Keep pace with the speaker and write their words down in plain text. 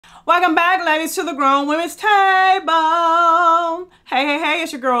Welcome back, ladies, to the Grown Women's Table. Hey,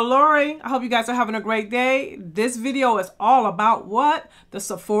 it's your girl, Lori. I hope you guys are having a great day. This video is all about what? The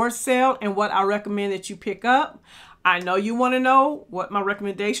Sephora sale and what I recommend that you pick up. I know you want to know what my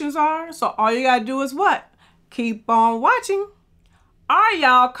recommendations are, so all you got to do is what? Keep on watching. All right,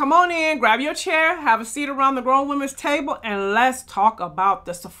 y'all, come on in, grab your chair, have a seat around the Grown Women's Table, and let's talk about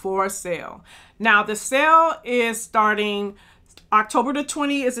the Sephora sale. Now, the sale is starting October the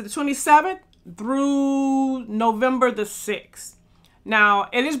 27th through November the 6th. Now,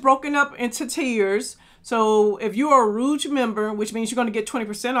 it is broken up into tiers. So if you are a Rouge member, which means you're going to get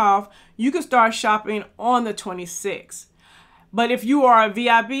 20% off, you can start shopping on the 26th. But if you are a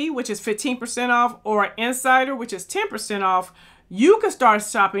VIB, which is 15% off, or an Insider, which is 10% off, you can start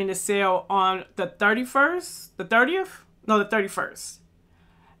shopping the sale on the 31st, the 30th? No, the 31st.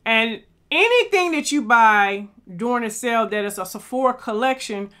 And anything that you buy during the sale that is a Sephora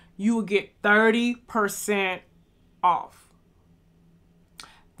collection, you will get 30% off.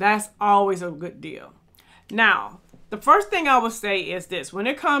 That's always a good deal. Now, the first thing I would say is this. When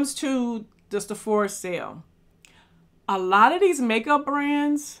it comes to the Sephora sale, a lot of these makeup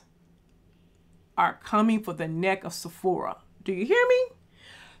brands are coming for the neck of Sephora. Do you hear me?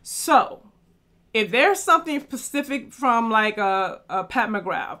 So, if there's something specific from like a Pat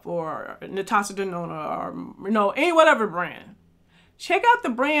McGrath or Natasha Denona or any whatever brand, check out the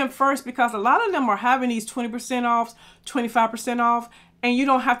brand first, because a lot of them are having these 20% off, 25% off, and you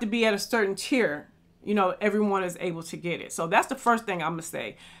don't have to be at a certain tier. Everyone is able to get it. So that's the first thing I'm gonna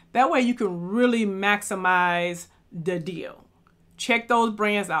say. That way you can really maximize the deal. Check those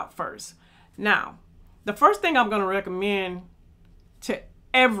brands out first. Now, the first thing I'm gonna recommend to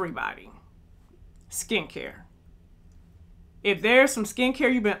everybody: skincare. If there's some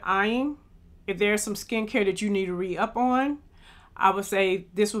skincare you've been eyeing, if there's some skincare that you need to re-up on, I would say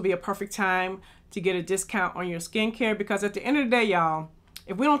this would be a perfect time to get a discount on your skincare, because at the end of the day, y'all,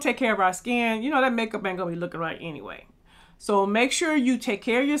 if we don't take care of our skin, that makeup ain't gonna be looking right anyway. So make sure you take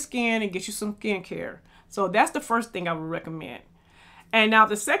care of your skin and get you some skincare. So that's the first thing I would recommend. And now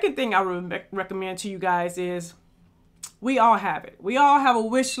the second thing I would recommend to you guys is, we all have it. We all have a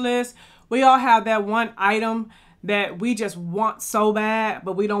wish list. We all have that one item that we just want so bad,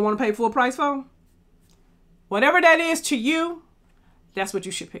 but we don't want to pay full price for. Whatever that is to you, that's what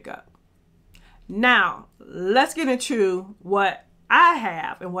you should pick up. Now, let's get into what I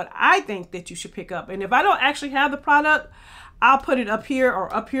have and what I think that you should pick up. And if I don't actually have the product, I'll put it up here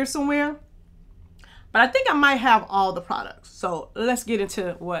or up here somewhere. But I think I might have all the products. So let's get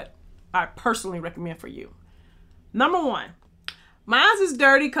into what I personally recommend for you. Number one. Mine is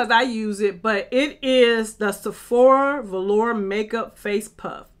dirty because I use it, but it is the Sephora Velour Makeup Face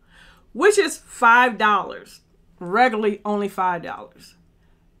Puff, which is $5. Regularly only $5.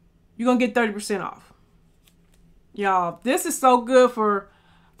 You're going to get 30% off. Y'all, this is so good for,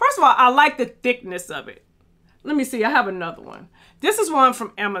 first of all, I like the thickness of it. Let me see, I have another one. This is one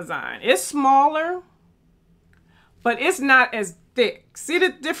from Amazon. It's smaller, but it's not as thick. See the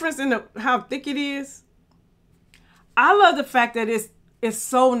difference in how thick it is? I love the fact that it's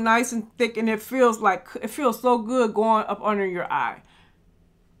so nice and thick, and it feels so good going up under your eye.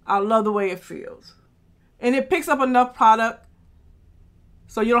 I love the way it feels. And it picks up enough product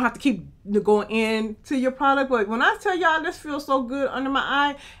so you don't have to keep going into your product. But when I tell y'all, this feels so good under my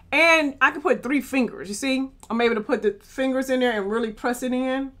eye, and I can put 3 fingers. You see, I'm able to put the fingers in there and really press it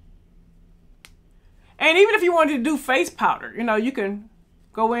in. And even if you wanted to do face powder, you can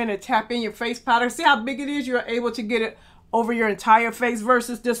go in and tap in your face powder. See how big it is? You're able to get it over your entire face,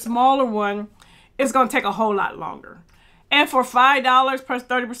 versus this smaller one. It's going to take a whole lot longer. And for $5 plus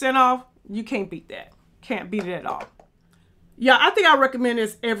 30% off, you can't beat that. Can't beat it at all. Yeah, I think I recommend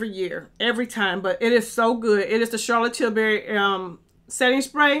this every year, every time, but it is so good. It is the Charlotte Tilbury setting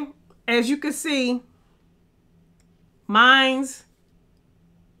spray. As you can see, mine's,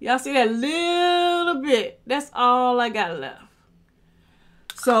 y'all see that little bit? That's all I got left.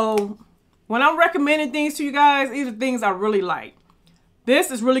 So when I'm recommending things to you guys, these are things I really like. This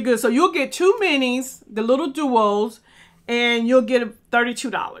is really good. So you'll get 2 minis, the little duos, and you'll get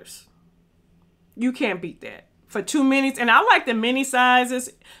 $32. You can't beat that for 2 minis. And I like the mini sizes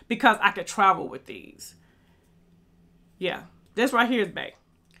because I could travel with these. Yeah, this right here is bae.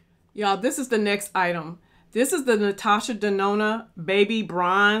 Y'all, this is the next item. This is the Natasha Denona Baby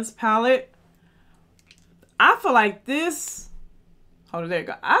Bronze Palette. I feel like this... Oh, there you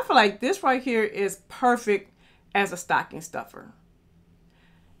go. I feel like this right here is perfect as a stocking stuffer.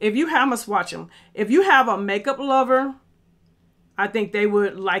 If you have, must watch them. If you have a makeup lover, I think they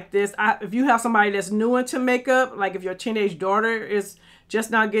would like this. If you have somebody that's new into makeup, like if your teenage daughter is just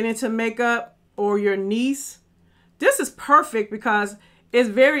now getting into makeup, or your niece, this is perfect because it's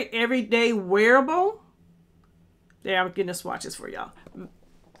very everyday wearable. There, I'm getting the swatches for y'all.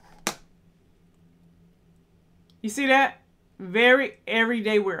 You see that? Very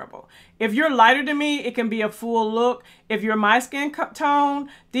everyday wearable. If you're lighter than me, it can be a full look. If you're my skin tone,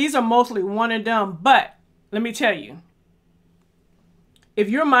 these are mostly one and done. But let me tell you, if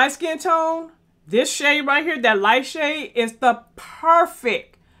you're my skin tone, this shade right here, that light shade, is the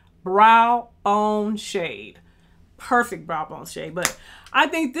perfect brow bone shade. Perfect brow bone shade. But I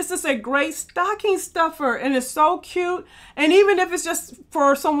think this is a great stocking stuffer, and it's so cute. And even if it's just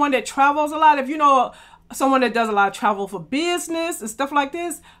for someone that travels a lot, if you know someone that does a lot of travel for business and stuff like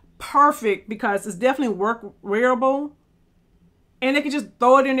this, perfect, because it's definitely wearable. And they can just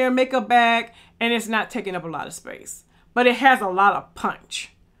throw it in their makeup bag and it's not taking up a lot of space. But it has a lot of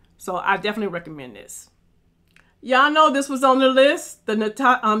punch. So I definitely recommend this. Y'all know this was on the list. The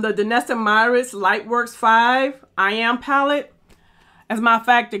Danessa Myricks Lightworks 5 I Am palette. As a matter of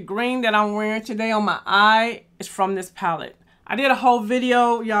fact, the green that I'm wearing today on my eye is from this palette. I did a whole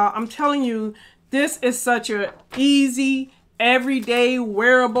video, y'all. I'm telling you, this is such a easy, everyday,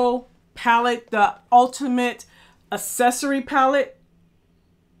 wearable palette. The ultimate accessory palette.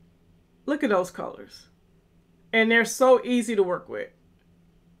 Look at those colors. And they're so easy to work with.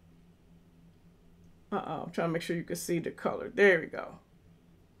 I'm trying to make sure you can see the color. There we go.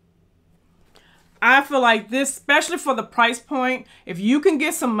 I feel like this, especially for the price point, if you can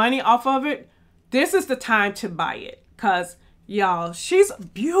get some money off of it, this is the time to buy it. Because, y'all, she's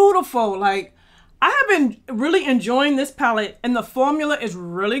beautiful. Like, I have been really enjoying this palette, and the formula is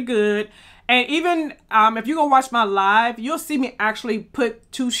really good. And even if you go watch my live, you'll see me actually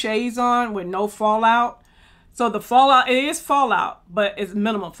put 2 shades on with no fallout. So the fallout, it is fallout, but it's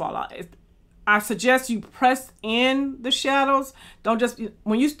minimum fallout. I suggest you press in the shadows. Don't just,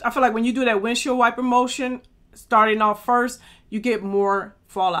 I feel like when you do that windshield wiper motion, starting off first, you get more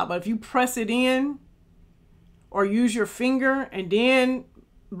fallout. But if you press it in or use your finger and then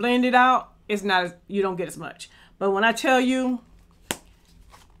blend it out, it's not, you don't get as much. But when I tell you,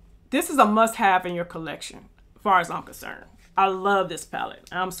 this is a must-have in your collection, as far as I'm concerned. I love this palette.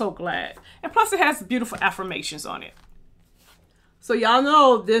 I'm so glad. And plus it has beautiful affirmations on it. So y'all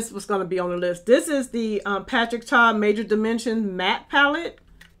know this was going to be on the list. This is the Patrick Ta Major Dimension Matte Palette.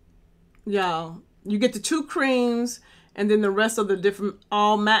 Y'all, you get the 2 creams and then the rest of the different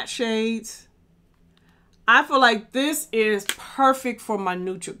all matte shades. I feel like this is perfect for my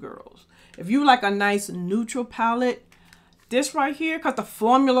neutral girls. If you like a nice neutral palette, this right here, because the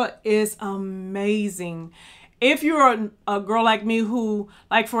formula is amazing. If you're a girl like me who,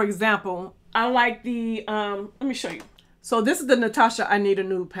 like for example, I like the, let me show you. So this is the Natasha I Need a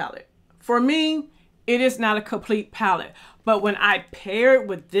Nude palette. For me, it is not a complete palette. But when I pair it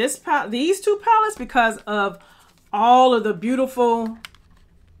with this these 2 palettes, because of all of the beautiful,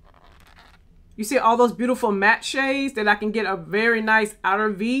 you see all those beautiful matte shades that I can get a very nice outer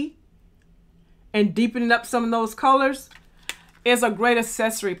V and deepening up some of those colors, is a great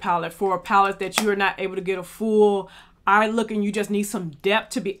accessory palette for a palette that you are not able to get a full eye look and you just need some depth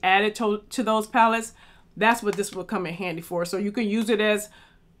to be added to those palettes. That's what this will come in handy for. So you can use it as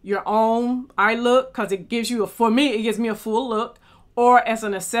your own eye look, because it gives you for me, it gives me a full look, or as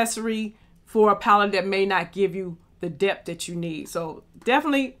an accessory for a palette that may not give you the depth that you need. So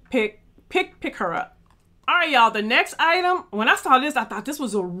definitely pick her up. All right, y'all, the next item, when I saw this, I thought this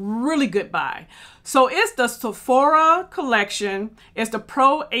was a really good buy. So it's the Sephora collection. It's the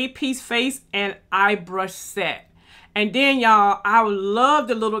Pro 8-piece face and eye brush set. And then, y'all, I love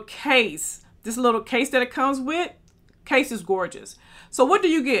the little case. This little case that it comes with. Case is gorgeous. So what do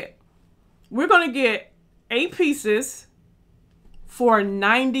you get? We're going to get 8 pieces for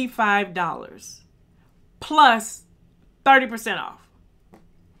 $95 plus 30% off.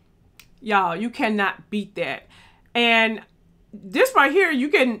 Y'all, you cannot beat that. And this right here, you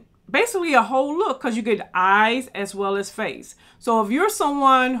get basically a whole look, because you get eyes as well as face. So if you're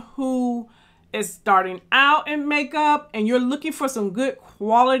someone who is starting out in makeup and you're looking for some good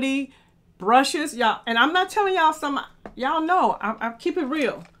quality brushes, y'all, and I'm not telling y'all some, y'all know, I keep it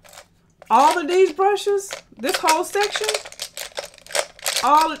real. All of these brushes, this whole section,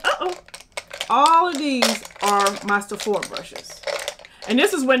 all of these are my Sephora brushes. And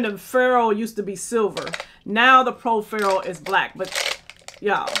this is when the ferrule used to be silver. Now the Pro Ferrule is black. But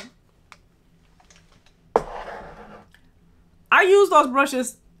y'all, I use those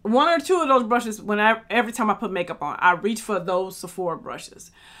brushes, 1 or 2 of those brushes every time I put makeup on. I reach for those Sephora brushes.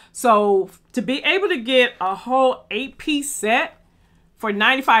 So to be able to get a whole 8-piece set for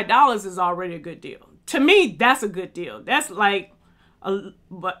 $95 is already a good deal. To me, that's a good deal. That's like,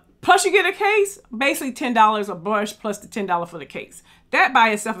 but plus you get a case, basically $10 a brush plus the $10 for the case. That by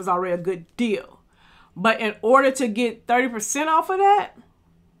itself is already a good deal. But in order to get 30% off of that,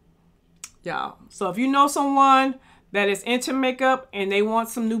 y'all, so if you know someone that is into makeup and they want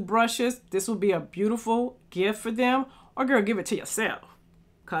some new brushes, this will be a beautiful gift for them. Or girl, give it to yourself,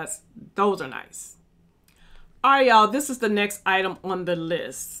 because those are nice. All right, y'all, this is the next item on the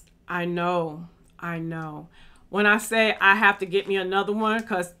list. I know. When I say I have to get me another one,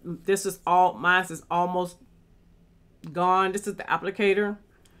 because this is all, mine is almost gone. This is the applicator.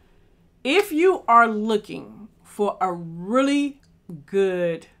 If you are looking for a really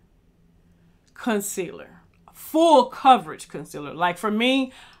good concealer, full coverage concealer, like for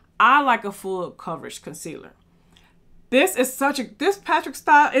me, I like a full coverage concealer. This is such a, this Patrick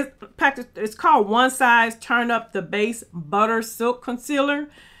style, it's called One Size Turn Up the Base Butter Silk Concealer,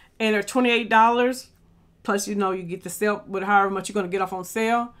 and they're $28. Plus, you know, you get the sale with however much you're going to get off on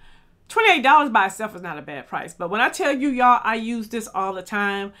sale. $28 by itself is not a bad price. But when I tell you, y'all, I use this all the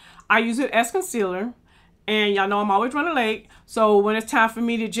time. I use it as concealer. And y'all know I'm always running late. So when it's time for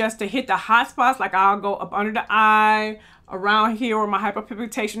me to just to hit the hot spots, like I'll go up under the eye, around here where my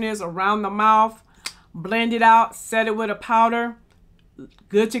hyperpigmentation is, around the mouth, blend it out, set it with a powder,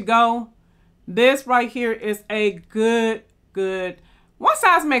 good to go. This right here is a good. One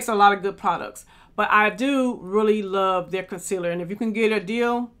Size makes a lot of good products. But I do really love their concealer. And if you can get a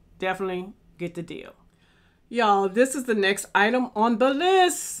deal, definitely get the deal. Y'all, this is the next item on the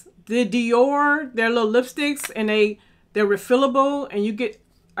list. The Dior, their little lipsticks, and they're refillable. And you get,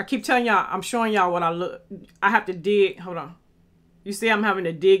 I keep telling y'all, I'm showing y'all what I look. I have to dig, hold on. You see I'm having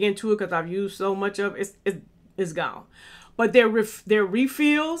to dig into it because I've used so much of it. It's gone. But they're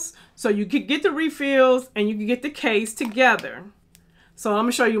refills. So you can get the refills and you can get the case together. So I'm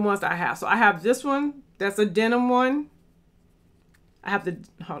going to show you ones that I have. So I have this one. That's a denim one. I have the,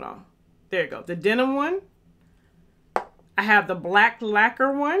 hold on. There you go. The denim one. I have the black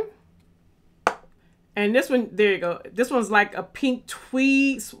lacquer one. And this one, there you go. This one's like a pink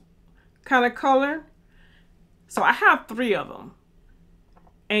tweed kind of color. So I have 3 of them.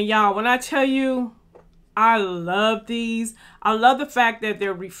 And y'all, when I tell you, I love these. I love the fact that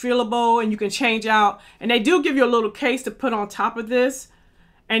they're refillable and you can change out. And they do give you a little case to put on top of this.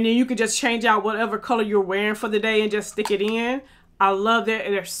 And then you can just change out whatever color you're wearing for the day and just stick it in. I love that.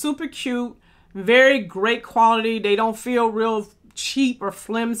 They're super cute. Very great quality. They don't feel real cheap or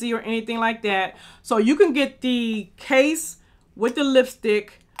flimsy or anything like that. So you can get the case with the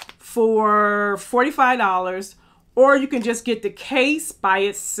lipstick for $45. Or you can just get the case by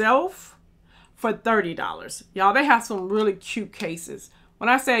itself for $30. Y'all, they have some really cute cases. When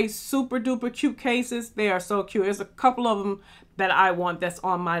I say super duper cute cases, they are so cute. There's a couple of them that I want that's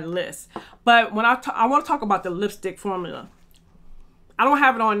on my list. But when I want to talk about the lipstick formula. I don't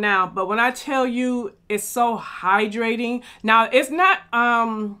have it on now, but when I tell you it's so hydrating. Now, it's not,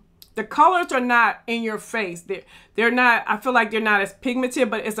 the colors are not in your face. They're not, I feel like they're not as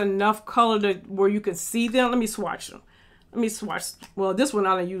pigmented, but it's enough color to where you can see them. Let me swatch them. Let me swatch. Well, this one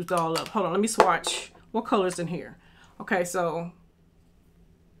I done used all up. Hold on, let me swatch. What color's in here? Okay, so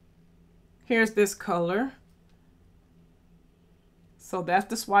here's this color. So that's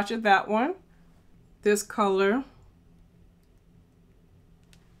the swatch of that one. This color.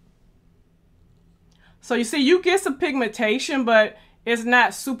 So you see, you get some pigmentation, but it's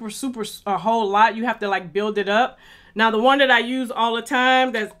not super a whole lot. You have to like build it up. Now the one that I use all the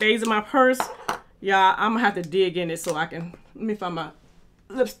time that stays in my purse, yeah, I'm gonna have to dig in it so I can, let me find my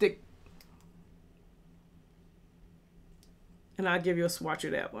lipstick. And I'll give you a swatch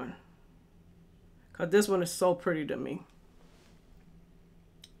of that one. Cause this one is so pretty to me.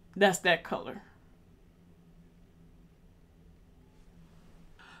 That's that color.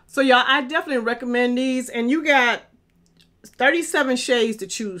 So y'all, I definitely recommend these, and you got 37 shades to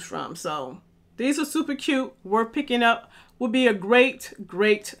choose from. So these are super cute, worth picking up. Would be a great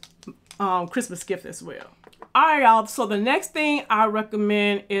Christmas gift as well. All right, y'all. So the next thing I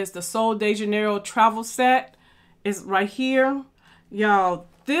recommend is the Sol de Janeiro travel set. It's right here. Y'all,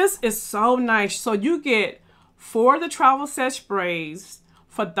 this is so nice. So you get 4 of the travel set sprays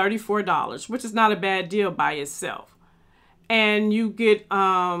for $34, which is not a bad deal by itself. And you get,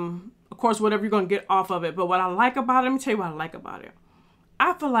 of course, whatever you're going to get off of it. But what I like about it, let me tell you what I like about it.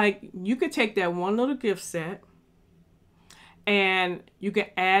 I feel like you could take that one little gift set and you can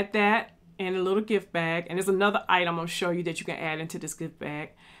add that in a little gift bag. And there's another item I'm going to show you that you can add into this gift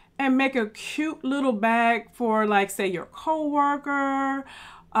bag. And make a cute little bag for, like, say, your coworker.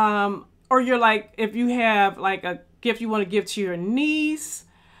 Or you're like, if you have like a gift you want to give to your niece,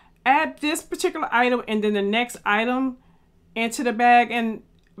 add this particular item and then the next item into the bag, and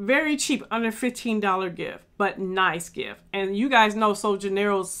very cheap, under $15 gift, but nice gift. And you guys know Sol de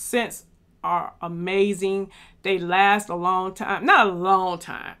Janeiro's scents are amazing. They last a long time. Not a long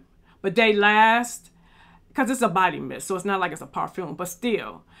time, but they last because it's a body mist. So it's not like it's a perfume, but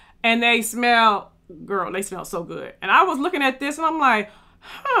still. And they smell, girl, they smell so good. And I was looking at this and I'm like,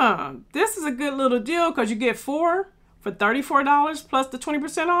 this is a good little deal because you get 4 for $34 plus the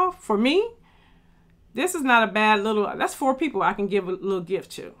 20% off. For me, this is not a bad little, that's 4 people I can give a little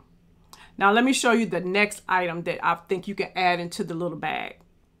gift to. Now let me show you the next item that I think you can add into the little bag.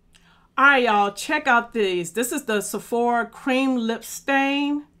 All right, y'all, check out these. This is the Sephora Cream Lip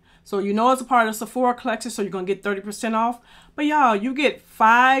Stain. So you know it's a part of the Sephora collection, so you're going to get 30% off. But y'all, you get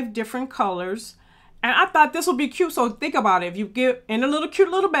 5 different colors. And I thought this would be cute, so think about it. If you get in a little cute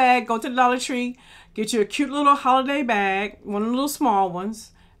little bag, go to the Dollar Tree, get you a cute little holiday bag, one of the little small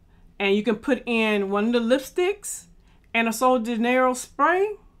ones. And you can put in one of the lipsticks and a Sol de Janeiro spray.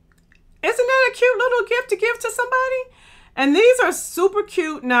 Isn't that a cute little gift to give to somebody? And these are super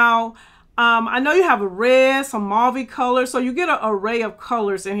cute. Now, I know you have a red, some mauve color, so you get an array of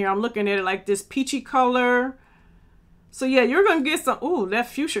colors in here. I'm looking at it like this peachy color. So yeah, you're gonna get some, ooh, that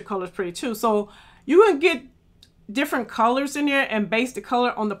fuchsia color is pretty too. So you're gonna get different colors in there and base the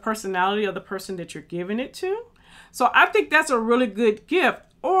color on the personality of the person that you're giving it to. So I think that's a really good gift.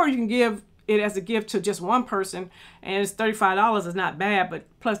 Or you can give it as a gift to just one person, and it's $35 is not bad, but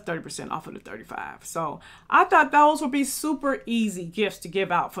plus 30% off of the $35. So I thought those would be super easy gifts to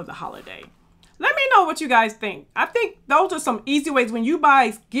give out for the holiday. Let me know what you guys think. I think those are some easy ways when you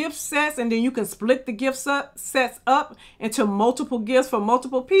buy gift sets and then you can split the gift sets up into multiple gifts for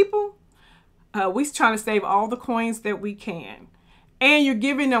multiple people. We're trying to save all the coins that we can. And you're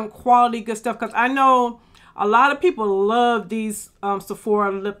giving them quality good stuff, because I know a lot of people love these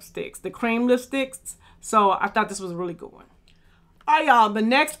Sephora lipsticks, the cream lipsticks. So I thought this was a really good one. All right, y'all, the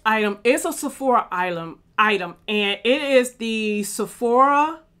next item is a Sephora item, and it is the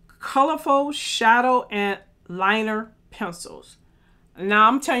Sephora Colorful Shadow and Liner Pencils. Now,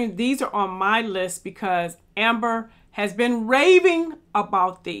 I'm telling you, these are on my list because Amber has been raving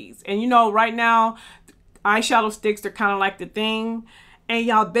about these. And you know, right now, eyeshadow sticks are kind of like the thing. And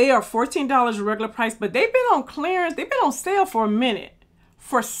y'all, they are $14 regular price, but they've been on clearance. They've been on sale for a minute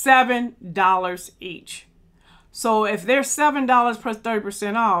for $7 each. So if they're $7 plus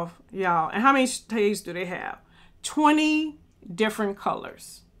 30% off, y'all, and how many shades do they have? 20 different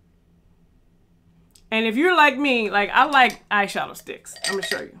colors. And if you're like me, like I like eyeshadow sticks. I'm gonna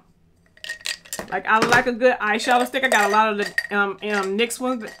show you. Like I like a good eyeshadow stick. I got a lot of the NYX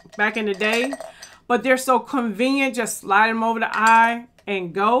ones back in the day, but they're so convenient. Just slide them over the eye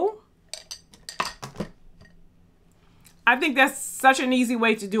and go. I think that's such an easy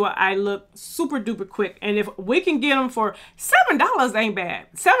way to do an eye look, super duper quick. And if we can get them for $7, ain't bad.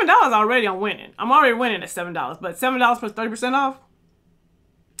 $7 already, I'm winning. I'm already winning at $7, but $7 plus 30% off,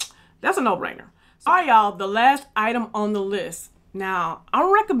 that's a no-brainer. All right, y'all, the last item on the list. Now,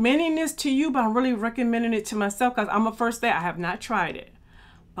 I'm recommending this to you, but I'm really recommending it to myself because I'm a first day. I have not tried it.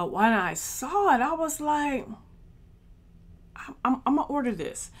 But when I saw it, I was like, I'm gonna order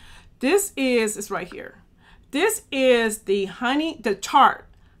this. This is, it's right here. This is the Tarte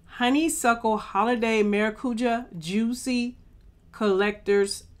Honeysuckle Holiday Maracuja Juicy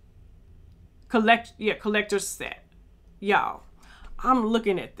Collector's set. Y'all, I'm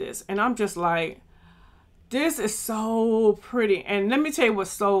looking at this and I'm just like, this is so pretty. And let me tell you what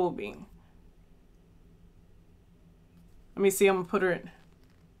sold me. Let me see, I'm gonna put her in.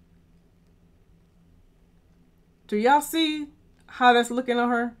 Do y'all see how that's looking on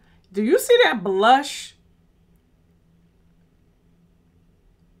her? Do you see that blush?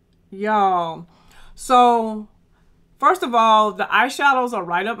 Y'all. So, first of all, the eyeshadows are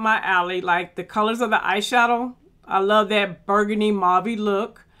right up my alley. Like the colors of the eyeshadow. I love that burgundy mauve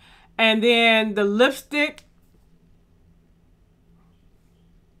look. And then the lipstick.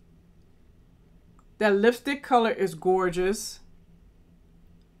 That lipstick color is gorgeous.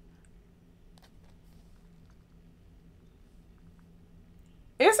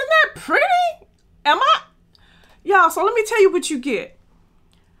 Isn't that pretty? Y'all, so let me tell you what you get.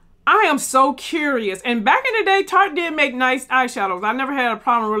 I am so curious. And back in the day, Tarte did make nice eyeshadows. I never had a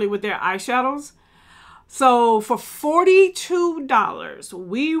problem really with their eyeshadows. So for $42,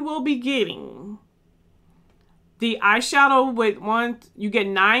 we will be getting the eyeshadow with you get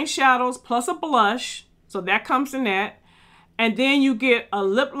 9 shadows plus a blush. So that comes in that. And then you get a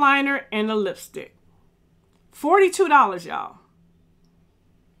lip liner and a lipstick. $42, y'all.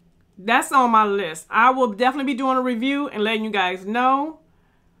 that's on my list. I will definitely be doing a review and letting you guys know.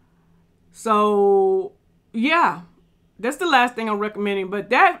 So yeah, that's the last thing I'm recommending. But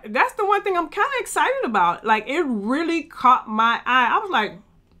that's the one thing I'm kind of excited about. Like, it really caught my eye. I was like,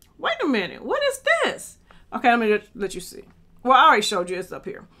 wait a minute, what is this? Okay, let me let you see. Well, I already showed you, it's up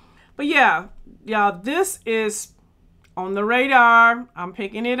here. But yeah, y'all, this is on the radar. I'm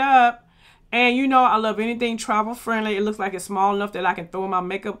picking it up. And you know, I love anything travel friendly. It looks like it's small enough that I can throw in my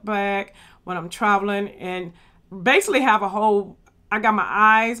makeup bag when I'm traveling, and basically have a whole, I got my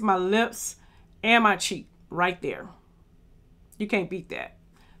eyes, my lips, and my cheek right there. You can't beat that.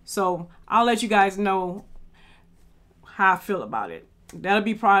 So I'll let you guys know how I feel about it. That'll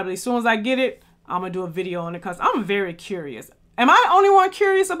be probably, as soon as I get it, I'm gonna do a video on it, because I'm very curious. Am I the only one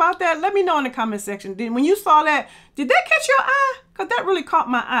curious about that? Let me know in the comment section. When you saw that, did that catch your eye? Because that really caught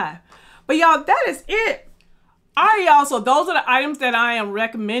my eye. But y'all, that is it. All right, y'all. So those are the items that I am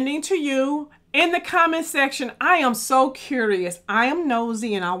recommending to you. In the comment section, I am so curious. I am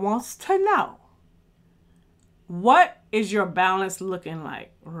nosy, and I want to know, what is your balance looking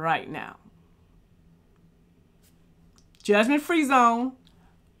like right now? Judgment-free zone.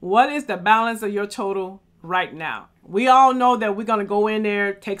 What is the balance of your total right now? We all know that we're going to go in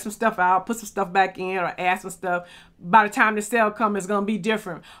there, take some stuff out, put some stuff back in, or add some stuff. By the time the sale comes, it's going to be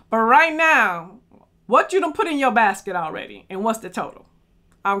different. But right now, what you done put in your basket already, and what's the total?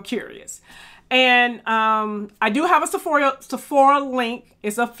 I'm curious. And I do have a Sephora link.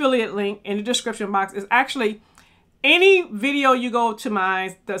 It's an affiliate link in the description box. It's actually, any video you go to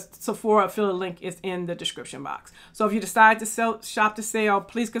mine, the Sephora affiliate link is in the description box. So if you decide to shop the sale,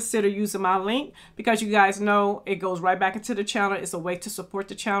 please consider using my link, because you guys know it goes right back into the channel. It's a way to support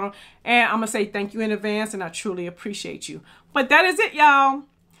the channel. And I'm going to say thank you in advance, and I truly appreciate you. But that is it, y'all.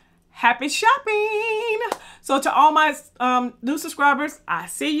 Happy shopping. So to all my new subscribers, I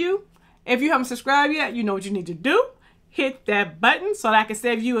see you. If you haven't subscribed yet, you know what you need to do. Hit that button so that I can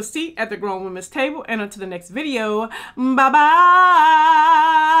save you a seat at the grown women's table. And until the next video, bye-bye.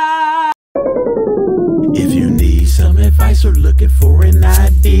 If you need some advice or looking for an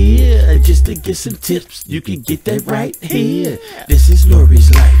idea, just to get some tips, you can get that right here. This is Lori's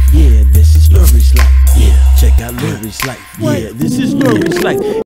life. Yeah, this is Lori's life. Yeah, check out Lori's life. Yeah, this is Lori's life.